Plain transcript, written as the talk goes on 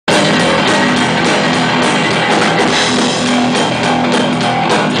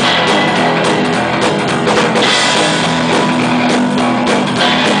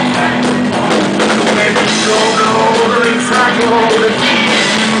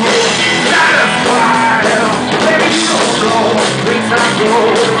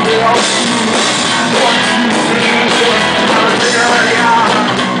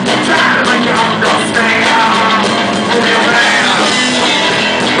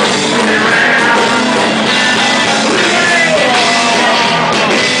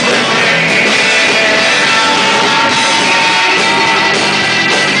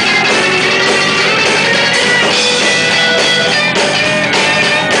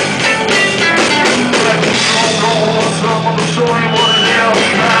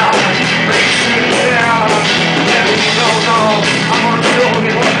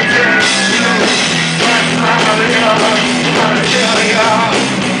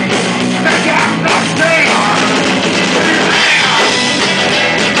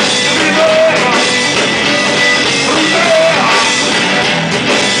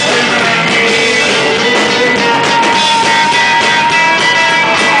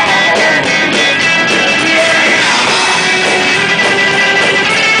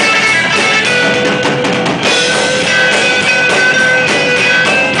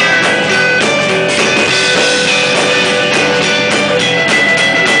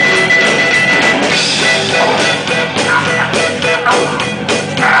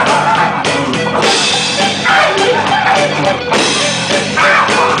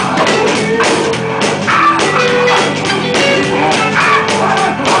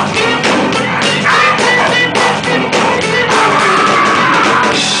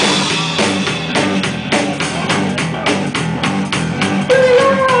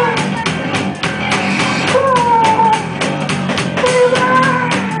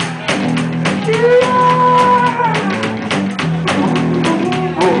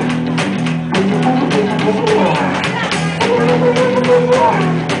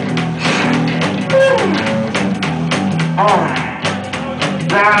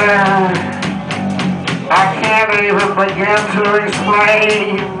darling, I can't even begin to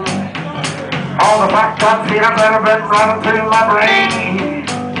explain all the fucked up feelings that have been running through my brain.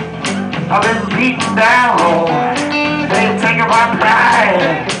 I've been beaten down, Lord. They've taken my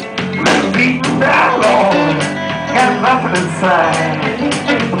pride. I've been beaten down, Lord. Got nothing inside.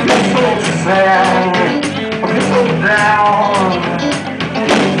 I feel so sad. I feel so down.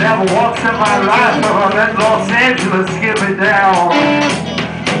 Never once in my life have I let Los Angeles get me down.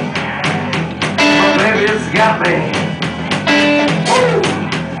 But baby, it's got me. Woo!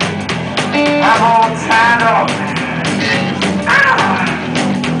 I'm all tied up. Ah!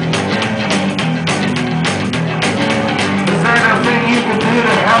 Is there anything you can do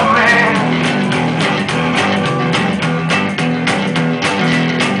to help me?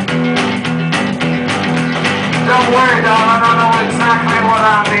 Don't worry, darling, I know exactly what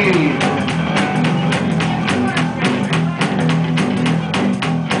I need.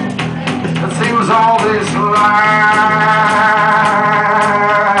 It seems all these lies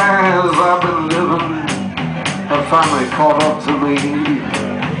I've been living have finally caught up to me.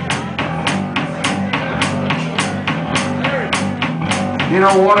 You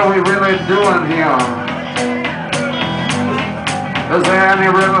know, what are we really doing here? Is there any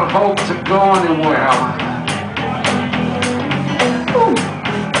real hope to go anywhere?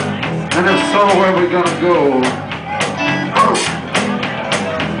 And if so, where are we gonna go?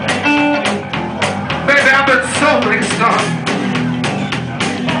 Baby, I've been so mixed up.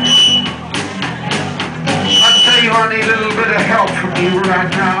 I tell you, I need a little bit of help from you right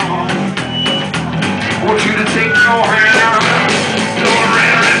now. I want you to take your hand